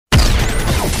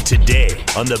Today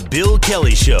on The Bill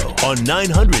Kelly Show on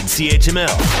 900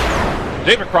 CHML.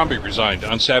 David Crombie resigned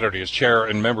on Saturday as chair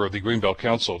and member of the Greenbelt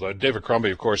Council. David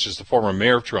Crombie, of course, is the former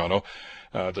mayor of Toronto,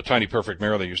 the tiny perfect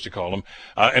mayor they used to call him.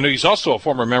 And he's also a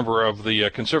former member of the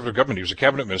Conservative government. He was a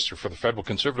cabinet minister for the Federal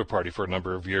Conservative Party for a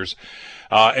number of years.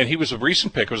 And he was a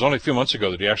recent pick. It was only a few months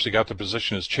ago that he actually got the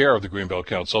position as chair of the Greenbelt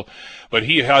Council. But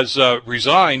he has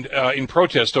resigned in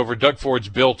protest over Doug Ford's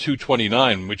Bill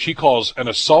 229, which he calls an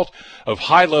assault of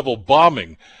high-level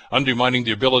bombing, undermining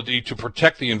the ability to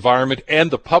protect the environment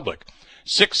and the public.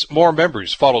 6 more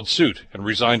members followed suit and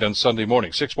resigned on Sunday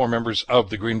morning. 6 more members of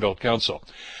the Greenbelt Council.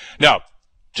 Now,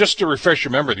 just to refresh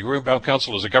your memory, the Greenbelt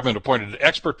Council is a government-appointed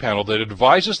expert panel that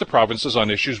advises the provinces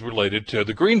on issues related to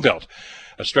the Greenbelt,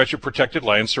 a stretch of protected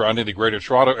land surrounding the Greater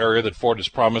Toronto Area that Ford has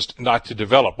promised not to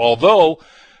develop. Although,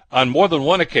 on more than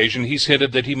one occasion, he's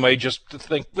hinted that he may just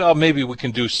think, well, maybe we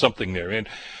can do something there. And,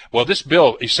 well, this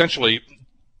bill essentially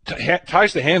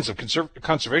ties the hands of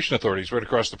conservation authorities right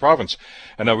across the province.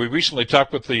 And we recently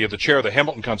talked with the chair of the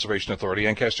Hamilton Conservation Authority,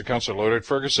 Ancaster Councillor Lloyd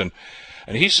Ferguson,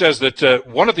 and he says that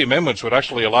one of the amendments would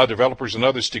actually allow developers and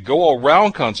others to go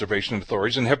around conservation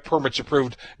authorities and have permits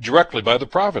approved directly by the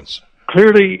province.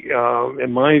 Clearly,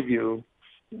 in my view,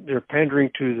 they're pandering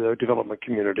to the development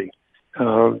community.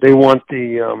 They want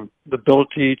the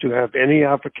ability to have any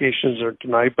applications that are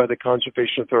denied by the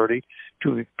Conservation Authority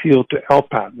to appeal to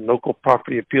LPAT, Local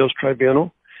Property Appeals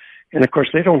Tribunal. And, of course,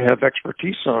 they don't have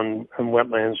expertise on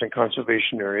wetlands and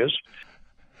conservation areas.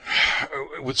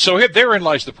 So therein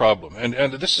lies the problem,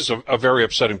 and this is a very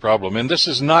upsetting problem, and this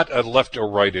is not a left or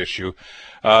right issue.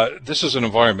 This is an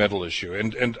environmental issue,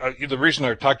 and the reason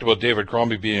I talked about David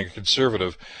Crombie being a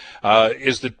conservative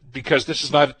is that because this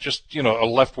is not just a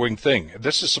left-wing thing.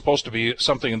 This is supposed to be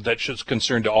something that should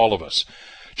concern to all of us.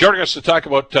 Joining us to talk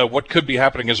about what could be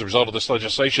happening as a result of this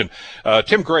legislation,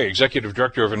 Tim Gray, Executive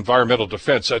Director of Environmental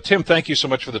Defense. Tim, thank you so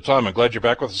much for the time. I'm glad you're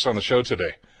back with us on the show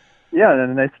today. Yeah,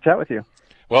 nice to chat with you.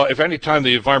 Well, if any time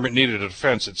the environment needed a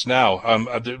defense, it's now.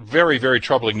 Very, very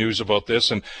troubling news about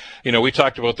this, and we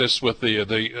talked about this with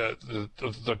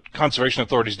the conservation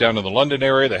authorities down in the London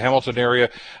area, the Hamilton area,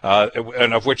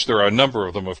 and of which there are a number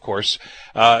of them, of course.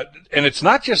 And it's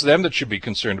not just them that should be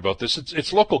concerned about this;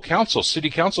 it's local councils, city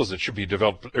councils that should be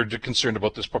concerned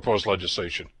about this proposed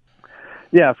legislation.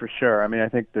 Yeah, for sure. I mean, I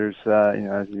think there's,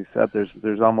 as you said,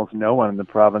 there's almost no one in the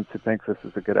province who thinks this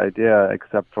is a good idea,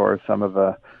 except for some of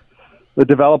the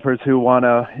developers who want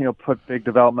to, put big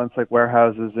developments like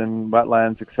warehouses and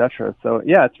wetlands, etc. So,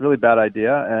 yeah, it's a really bad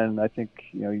idea, and I think,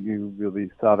 you really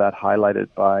saw that highlighted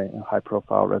by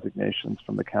high-profile resignations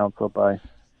from the council by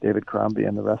David Crombie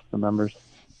and the rest of the members.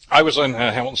 I was on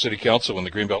Hamilton City Council when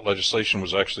the Greenbelt legislation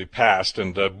was actually passed,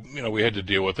 and we had to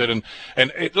deal with it. And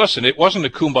listen, it wasn't a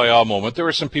kumbaya moment. There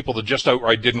were some people that just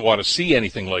outright didn't want to see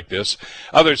anything like this.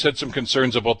 Others had some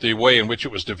concerns about the way in which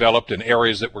it was developed in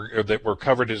areas that were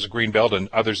covered as a Greenbelt and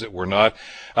others that were not.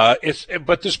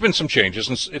 But there's been some changes,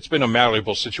 and it's been a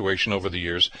malleable situation over the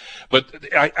years. But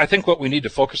I think what we need to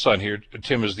focus on here,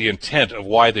 Tim, is the intent of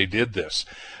why they did this.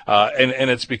 And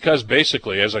it's because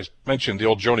basically, as I mentioned, the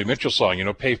old Joni Mitchell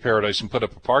song, pave paradise and put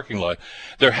up a parking lot.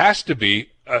 There has to be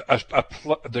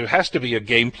a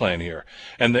game plan here,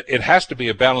 and it has to be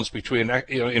a balance between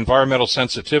environmental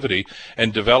sensitivity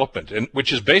and development, and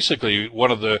which is basically one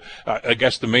of the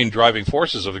the main driving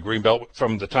forces of the Greenbelt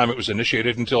from the time it was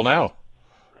initiated until now.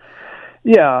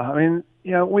 Yeah, I mean,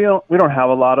 we don't have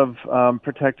a lot of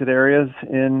protected areas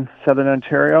in southern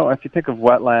Ontario. If you think of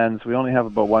wetlands, we only have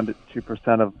about 1% to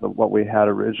 2% of what we had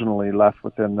originally left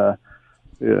within the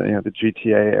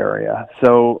GTA area.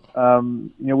 So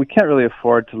we can't really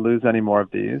afford to lose any more of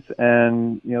these.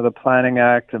 And the Planning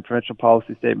Act and Provincial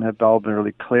Policy Statement have all been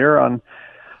really clear on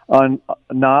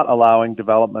not allowing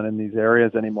development in these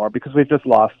areas anymore because we've just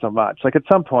lost so much. Like at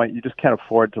some point, you just can't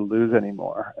afford to lose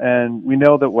anymore. And we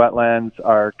know that wetlands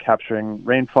are capturing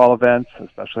rainfall events,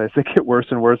 especially as they get worse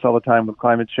and worse all the time with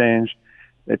climate change.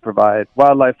 They provide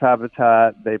wildlife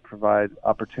habitat. They provide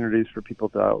opportunities for people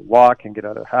to walk and get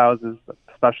out of their houses,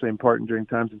 especially important during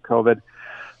times of COVID.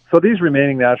 So these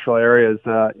remaining natural areas,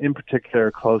 in particular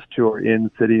close to or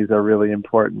in cities, are really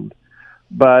important.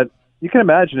 But you can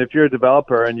imagine if you're a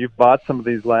developer and you've bought some of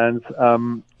these lands,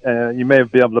 you may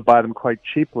be able to buy them quite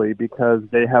cheaply because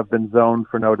they have been zoned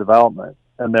for no development,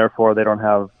 and therefore they don't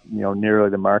have nearly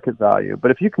the market value.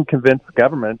 But if you can convince the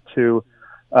government to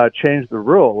change the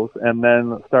rules and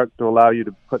then start to allow you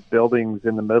to put buildings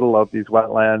in the middle of these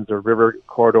wetlands or river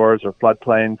corridors or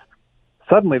floodplains,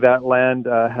 suddenly that land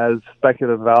has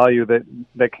speculative value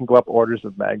that can go up orders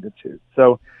of magnitude.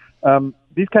 So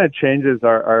these kind of changes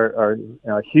are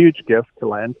a huge gift to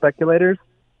land speculators.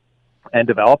 and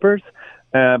developers.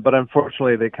 But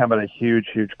unfortunately, they come at a huge,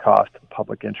 huge cost to the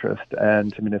public interest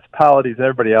and to municipalities,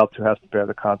 everybody else who has to bear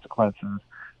the consequences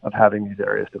of having these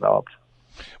areas developed.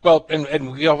 Well,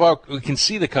 and we can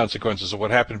see the consequences of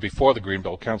what happened before the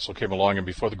Greenbelt Council came along and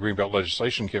before the Greenbelt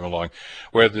legislation came along,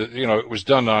 where it was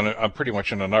done on pretty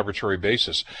much on an arbitrary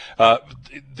basis.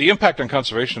 The impact on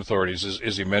conservation authorities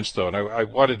is immense, though, and I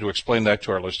wanted to explain that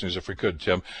to our listeners if we could,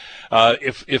 Tim.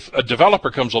 If a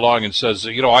developer comes along and says,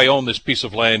 I own this piece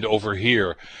of land over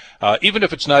here, even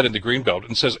if it's not in the Greenbelt,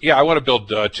 and says, I want to build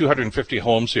 250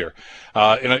 homes here,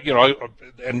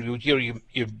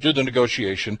 you do the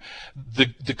negotiation.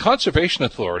 The Conservation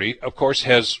Authority, of course,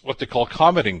 has what they call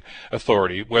commenting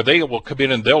authority, where they will come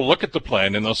in and they'll look at the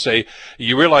plan and they'll say,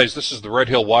 you realize this is the Red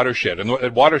Hill watershed,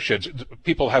 and watersheds,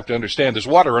 people have to understand there's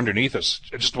water underneath us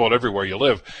just about everywhere you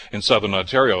live in southern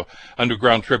Ontario,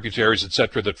 underground tributaries,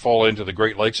 etc., that fall into the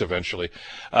Great Lakes eventually.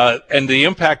 And the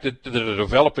impact that a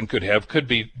development could have could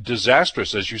be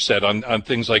disastrous, as you said, on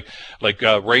things like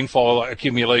rainfall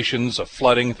accumulations,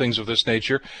 flooding, things of this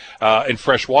nature, and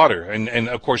fresh water, and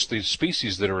of course the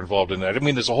species that are involved in that. I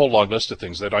mean, there's a whole long list of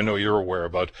things that I know you're aware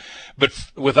about.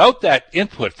 But without that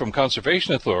input from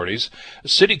conservation authorities,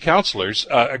 city councilors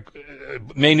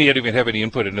may not even have any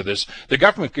input into this. The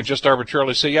government can just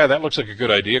arbitrarily say, yeah, that looks like a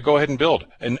good idea, go ahead and build.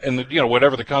 And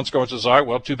whatever the consequences are,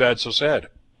 well, too bad, so sad.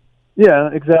 Yeah,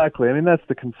 exactly. I mean, that's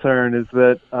the concern, is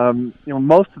that,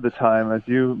 most of the time, as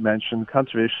you mentioned,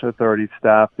 Conservation Authority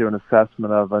staff do an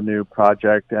assessment of a new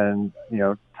project and,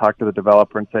 talk to the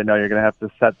developer and say, no, you're going to have to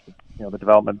set, the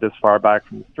development this far back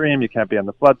from the stream. You can't be on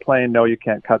the floodplain. No, you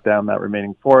can't cut down that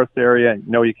remaining forest area.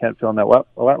 No, you can't fill in that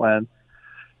wetland.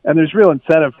 And there's real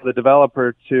incentive for the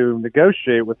developer to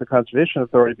negotiate with the Conservation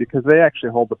Authority because they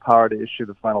actually hold the power to issue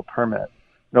the final permit.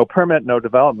 No permit, no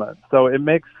development. So it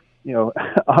makes,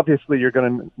 obviously you're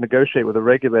going to negotiate with a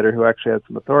regulator who actually has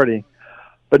some authority.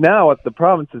 But now what the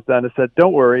province has done is said,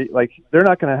 don't worry, they're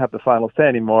not going to have the final say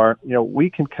anymore. We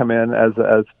can come in as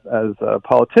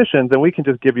politicians and we can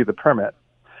just give you the permit.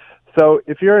 So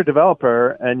if you're a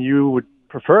developer and you would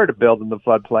prefer to build in the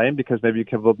floodplain because maybe you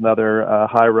can build another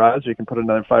high rise or you can put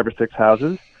another 5 or 6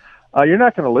 houses, you're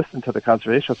not going to listen to the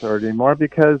Conservation Authority anymore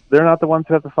because they're not the ones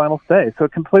who have the final say. So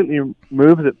it completely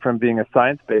moves it from being a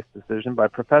science-based decision by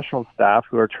professional staff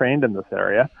who are trained in this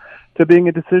area to being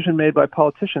a decision made by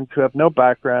politicians who have no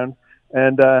background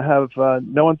and have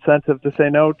no incentive to say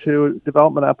no to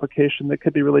development application that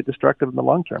could be really destructive in the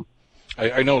long term.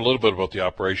 I know a little bit about the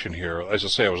operation here. As I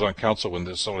say, I was on council when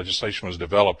this legislation was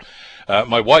developed.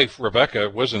 My wife, Rebecca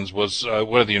Wizens, was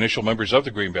one of the initial members of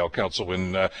the Greenbelt Council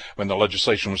when the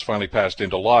legislation was finally passed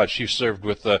into law. She served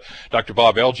with Dr.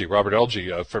 Robert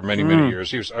Elgie, for many, many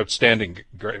years. He was outstanding,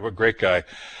 great guy.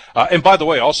 And by the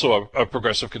way, also a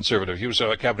progressive conservative. He was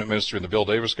a cabinet minister in the Bill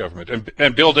Davis government.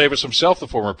 And Bill Davis himself, the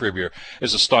former premier,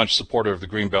 is a staunch supporter of the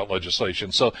Greenbelt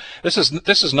legislation. So this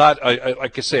is not,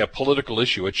 like I say, a political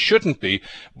issue. It shouldn't be,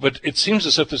 but it seems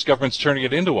as if this government's turning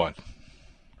it into one.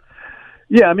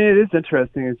 Yeah, I mean, it is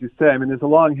interesting, as you say. I mean, there's a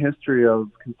long history of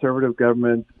conservative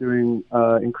governments doing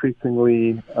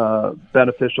increasingly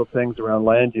beneficial things around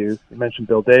land use. You mentioned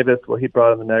Bill Davis. Well, he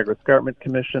brought in the Niagara Escarpment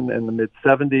Commission in the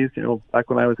mid-'70s, back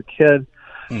when I was a kid.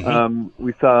 Mm-hmm.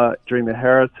 We saw during the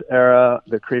Harris era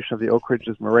the creation of the Oak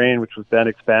Ridges Moraine, which was then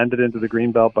expanded into the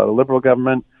Greenbelt by the Liberal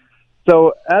government.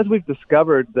 So as we've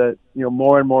discovered that,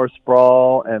 more and more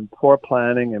sprawl and poor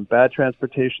planning and bad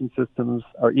transportation systems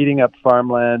are eating up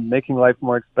farmland, making life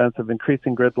more expensive,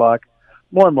 increasing gridlock,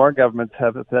 more and more governments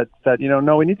have said,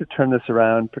 no, we need to turn this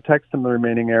around, protect some of the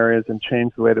remaining areas and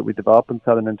change the way that we develop in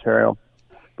Southern Ontario.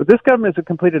 But this government is a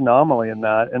complete anomaly in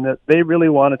that, and that they really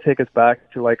want to take us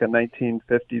back to like a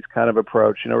 1950s kind of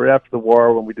approach. Right after the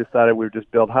war when we decided we would just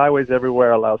build highways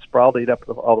everywhere, allow sprawl to eat up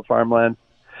all the farmland,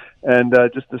 and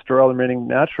just destroy all the remaining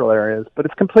natural areas. But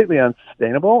it's completely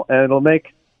unsustainable, and it'll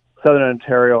make Southern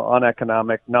Ontario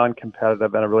uneconomic,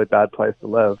 non-competitive, and a really bad place to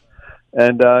live.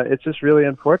 And it's just really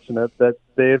unfortunate that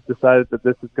they've decided that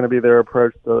this is going to be their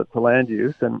approach to land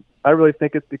use. And I really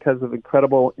think it's because of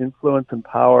incredible influence and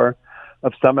power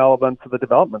of some elements of the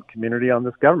development community on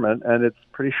this government, and it's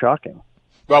pretty shocking.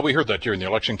 Well, we heard that during the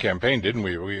election campaign, didn't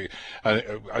we? We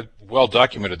well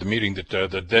documented the meeting that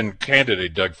the then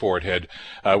candidate Doug Ford had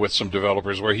with some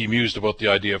developers, where he mused about the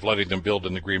idea of letting them build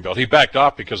in the Greenbelt. He backed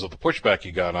off because of the pushback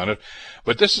he got on it.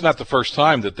 But this is not the first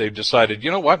time that they've decided,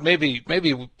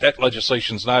 maybe that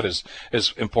legislation's not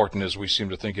as important as we seem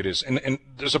to think it is. And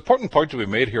there's an important point to be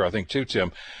made here, I think, too,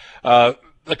 Tim.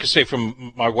 Like I say,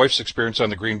 from my wife's experience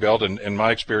on the Greenbelt and my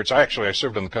experience, I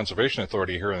served on the Conservation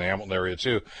Authority here in the Hamilton area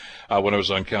too when I was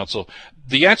on council.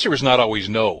 The answer is not always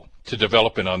no. to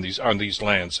develop in on these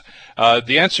lands?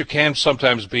 The answer can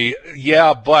sometimes be,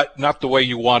 yeah, but not the way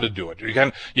you want to do it.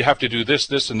 You have to do this,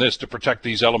 this, and this to protect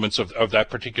these elements of that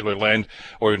particular land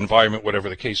or environment, whatever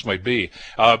the case might be,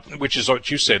 which is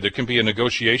what you said. There can be a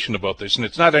negotiation about this, and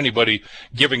it's not anybody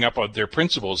giving up on their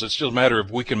principles. It's just a matter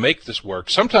of, we can make this work.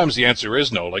 Sometimes the answer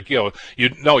is no. Like, you're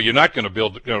not going to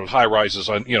build high rises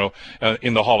on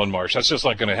in the Holland Marsh. That's just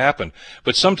not going to happen.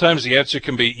 But sometimes the answer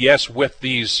can be yes with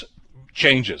these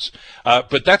changes.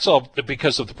 But that's all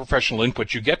because of the professional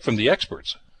input you get from the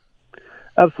experts.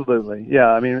 Absolutely. Yeah.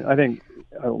 I mean, I think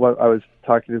I was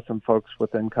talking to some folks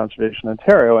within Conservation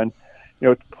Ontario, and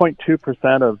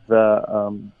 0.2% of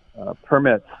the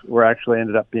permits were actually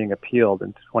ended up being appealed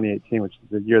in 2018, which is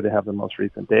the year they have the most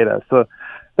recent data. So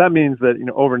that means that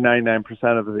over 99%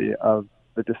 of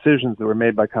the decisions that were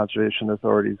made by conservation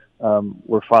authorities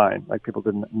were fine. Like, people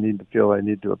didn't need to feel they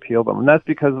need to appeal them, and that's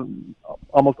because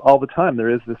almost all the time there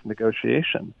is this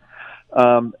negotiation.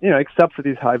 Except for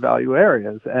these high value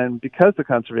areas, and because the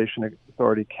conservation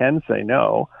authority can say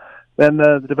no, then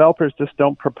the developers just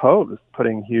don't propose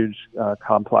putting huge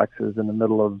complexes in the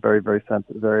middle of very, very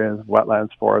sensitive areas, wetlands,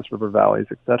 forests, river valleys,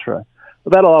 etc.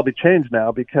 But that'll all be changed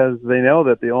now, because they know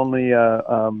that the only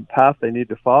path they need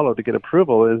to follow to get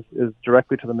approval is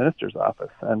directly to the minister's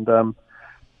office. And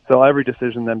so every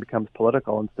decision then becomes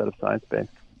political instead of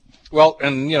science-based. Well,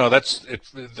 and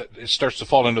it starts to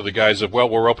fall into the guise of, well,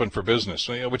 we're open for business,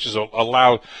 which is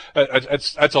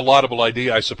that's a laudable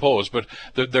idea, I suppose. But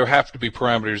there have to be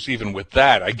parameters even with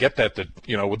that. I get that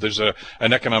there's an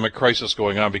economic crisis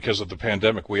going on because of the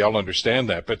pandemic. We all understand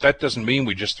that, but that doesn't mean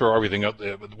we just throw everything out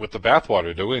with the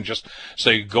bathwater, do we? And just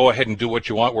say, go ahead and do what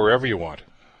you want wherever you want.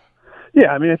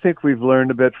 Yeah, I mean, I think we've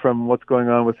learned a bit from what's going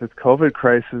on with this COVID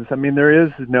crisis. I mean, there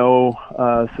is no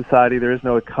society, there is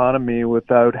no economy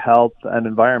without health and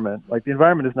environment. Like, the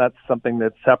environment is not something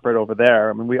that's separate over there.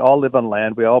 I mean, we all live on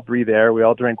land, we all breathe air, we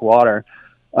all drink water.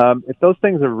 If those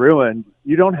things are ruined,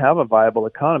 you don't have a viable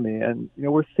economy. And,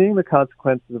 we're seeing the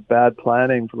consequences of bad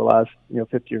planning for the last,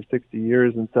 50 or 60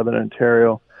 years in Southern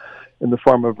Ontario, in the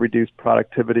form of reduced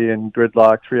productivity and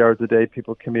gridlock, 3 hours a day,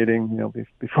 people commuting,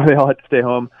 before they all had to stay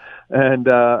home, and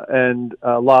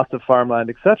loss of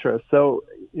farmland, etc. So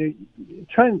you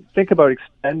try and think about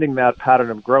extending that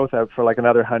pattern of growth out for like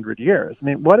another 100 years. I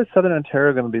mean, what is Southern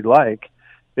Ontario going to be like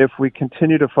if we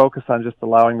continue to focus on just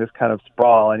allowing this kind of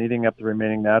sprawl and eating up the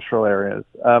remaining natural areas?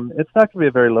 It's not going to be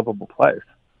a very livable place.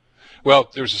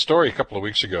 Well, there was a story a couple of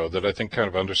weeks ago that I think kind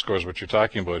of underscores what you're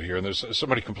talking about here. And there's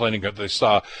somebody complaining that they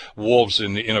saw wolves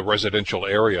in a residential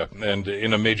area and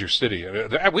in a major city.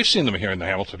 We've seen them here in the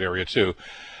Hamilton area too.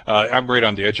 I'm right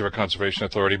on the edge of a conservation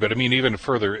authority, but I mean, even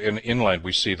further inland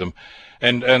we see them.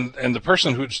 And the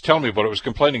person who's telling me about it was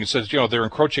complaining and says, they're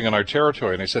encroaching on our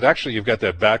territory. And I said, actually, you've got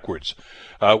that backwards.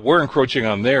 We're encroaching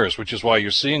on theirs, which is why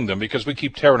you're seeing them, because we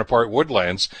keep tearing apart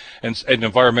woodlands and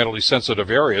environmentally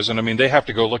sensitive areas. And I mean, they have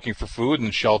to go looking for food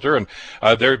and shelter, and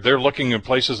they're looking in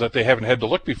places that they haven't had to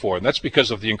look before. And that's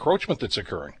because of the encroachment that's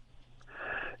occurring.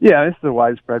 Yeah, this is a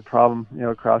widespread problem,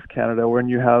 across Canada. When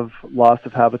you have loss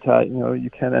of habitat,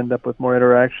 you can end up with more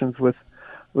interactions with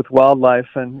wildlife,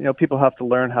 and people have to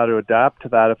learn how to adapt to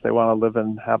that if they want to live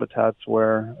in habitats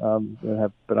where they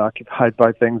have been occupied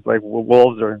by things like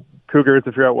wolves or cougars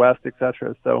if you're out west,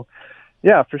 etc. So,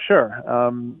 yeah, for sure.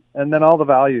 And then all the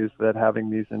values that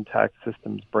having these intact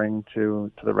systems bring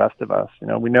to the rest of us.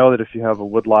 We know that if you have a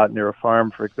woodlot near a farm,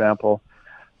 for example,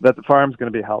 that the farm's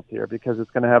going to be healthier because it's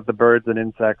going to have the birds and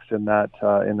insects in that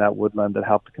woodland that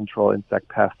help to control insect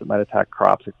pests that might attack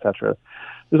crops, etc.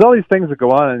 There's all these things that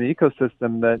go on in the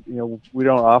ecosystem that we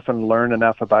don't often learn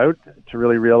enough about to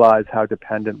really realize how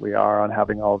dependent we are on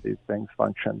having all of these things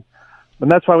function.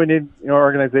 And that's why we need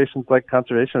organizations like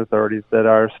conservation authorities that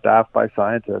are staffed by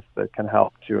scientists that can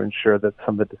help to ensure that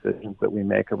some of the decisions that we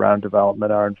make around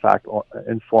development are in fact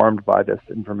informed by this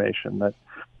information that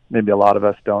maybe a lot of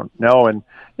us don't know, and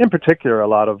in particular, a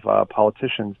lot of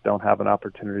politicians don't have an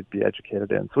opportunity to be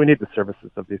educated in. So we need the services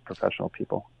of these professional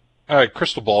people. All right,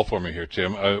 crystal ball for me here,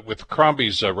 Tim. With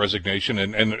Crombie's resignation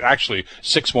and actually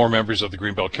 6 more members of the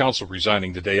Greenbelt Council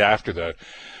resigning the day after that,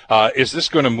 is this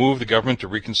going to move the government to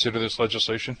reconsider this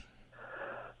legislation?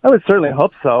 I would certainly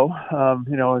hope so.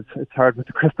 It's hard with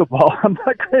the crystal ball. I'm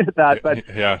not great at that, but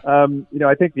yeah.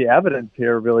 I think the evidence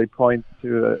here really points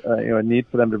to a need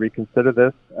for them to reconsider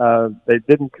this. They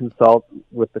didn't consult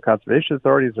with the conservation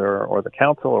authorities or the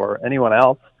council or anyone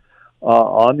else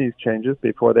on these changes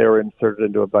before they were inserted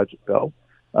into a budget bill.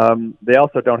 They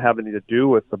also don't have any to do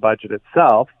with the budget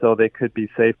itself, so they could be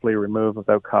safely removed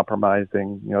without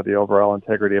compromising, the overall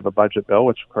integrity of a budget bill,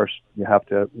 which of course you have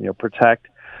to, protect.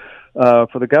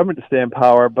 for the government to stay in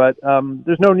power. But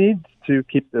there's no need to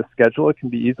keep this schedule. It can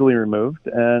be easily removed,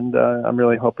 and I'm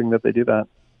really hoping that they do that.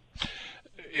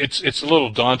 It's a little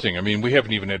daunting. I mean, we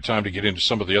haven't even had time to get into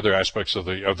some of the other aspects of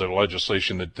the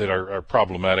legislation that are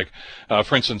problematic.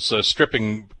 For instance,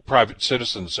 stripping private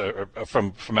citizens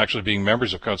from actually being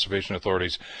members of conservation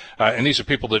authorities, and these are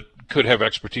people that could have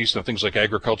expertise in things like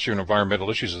agriculture and environmental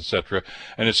issues, etc.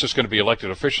 And it's just going to be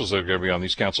elected officials that are going to be on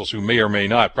these councils who may or may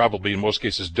not, probably in most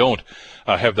cases, don't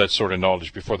have that sort of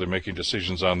knowledge before they're making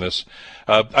decisions on this.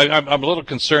 I'm a little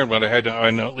concerned when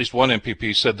I know at least one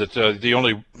MPP said that the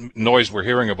only noise we're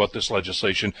hearing about this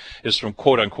legislation is from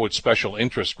quote-unquote special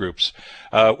interest groups,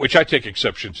 which I take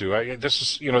exception to.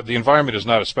 The environment is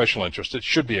not a special interest. It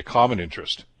should be a common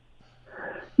interest.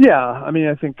 Yeah, I mean,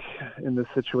 I think in this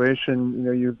situation,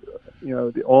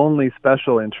 the only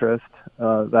special interest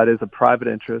that is a private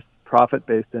interest,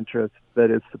 profit-based interest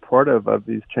that is supportive of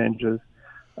these changes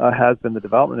has been the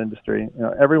development industry.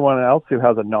 Everyone else who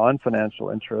has a non-financial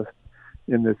interest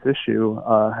in this issue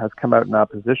has come out in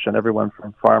opposition. Everyone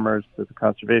from farmers to the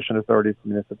conservation authorities, to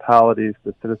municipalities,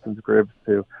 to citizens groups,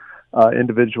 to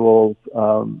individuals,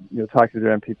 talking to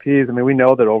their MPPs. I mean, we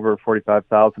know that over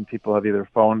 45,000 people have either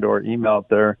phoned or emailed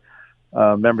their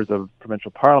members of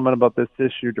provincial parliament about this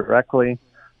issue directly.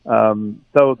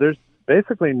 So there's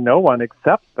basically no one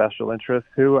except special interests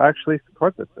who actually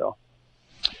support this bill.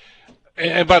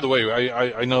 And by the way,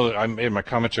 I know that I made my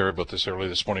commentary about this earlier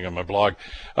this morning on my blog.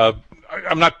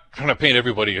 I'm not trying to paint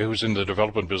everybody who's in the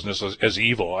development business as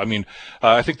evil. I mean,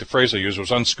 I think the phrase I used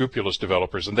was unscrupulous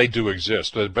developers, and they do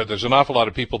exist. But there's an awful lot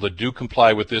of people that do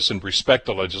comply with this and respect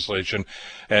the legislation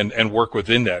and work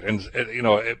within that. And,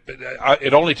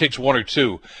 it only takes one or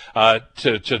two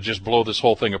to just blow this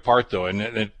whole thing apart, though.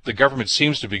 And the government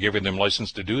seems to be giving them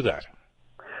license to do that.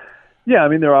 Yeah, I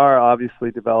mean, there are obviously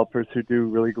developers who do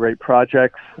really great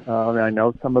projects. I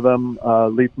know some of them.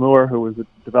 Leif Moore, who was a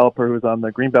developer who was on the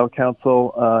Greenbelt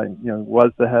Council,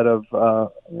 was the head of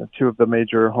two of the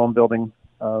major home building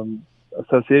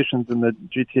associations in the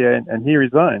GTA, and he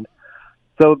resigned.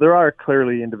 So there are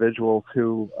clearly individuals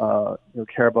who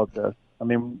care about this. I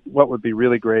mean, what would be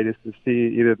really great is to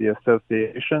see either the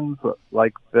associations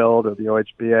like Build or the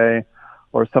OHBA,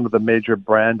 or some of the major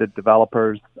branded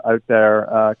developers out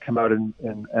there come out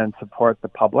and support the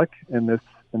public in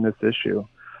this issue.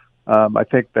 I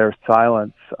think their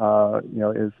silence,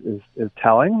 is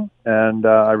telling, and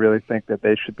I really think that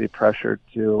they should be pressured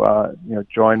to,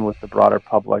 join with the broader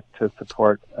public to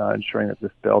support ensuring that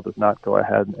this bill does not go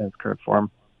ahead in its current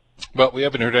form. Well, we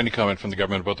haven't heard any comment from the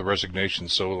government about the resignation,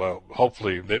 so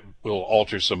hopefully that will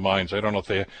alter some minds. I don't know if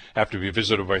they have to be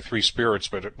visited by three spirits,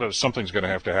 but something's going to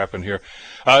have to happen here.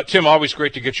 Tim, always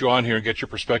great to get you on here and get your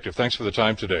perspective. Thanks for the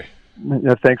time today.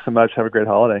 Yeah, thanks so much. Have a great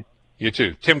holiday. You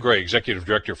too. Tim Gray, Executive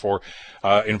Director for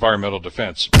Environmental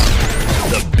Defense.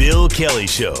 The Bill Kelly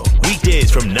Show,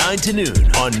 weekdays from 9 to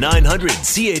noon on 900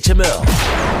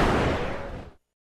 CHML.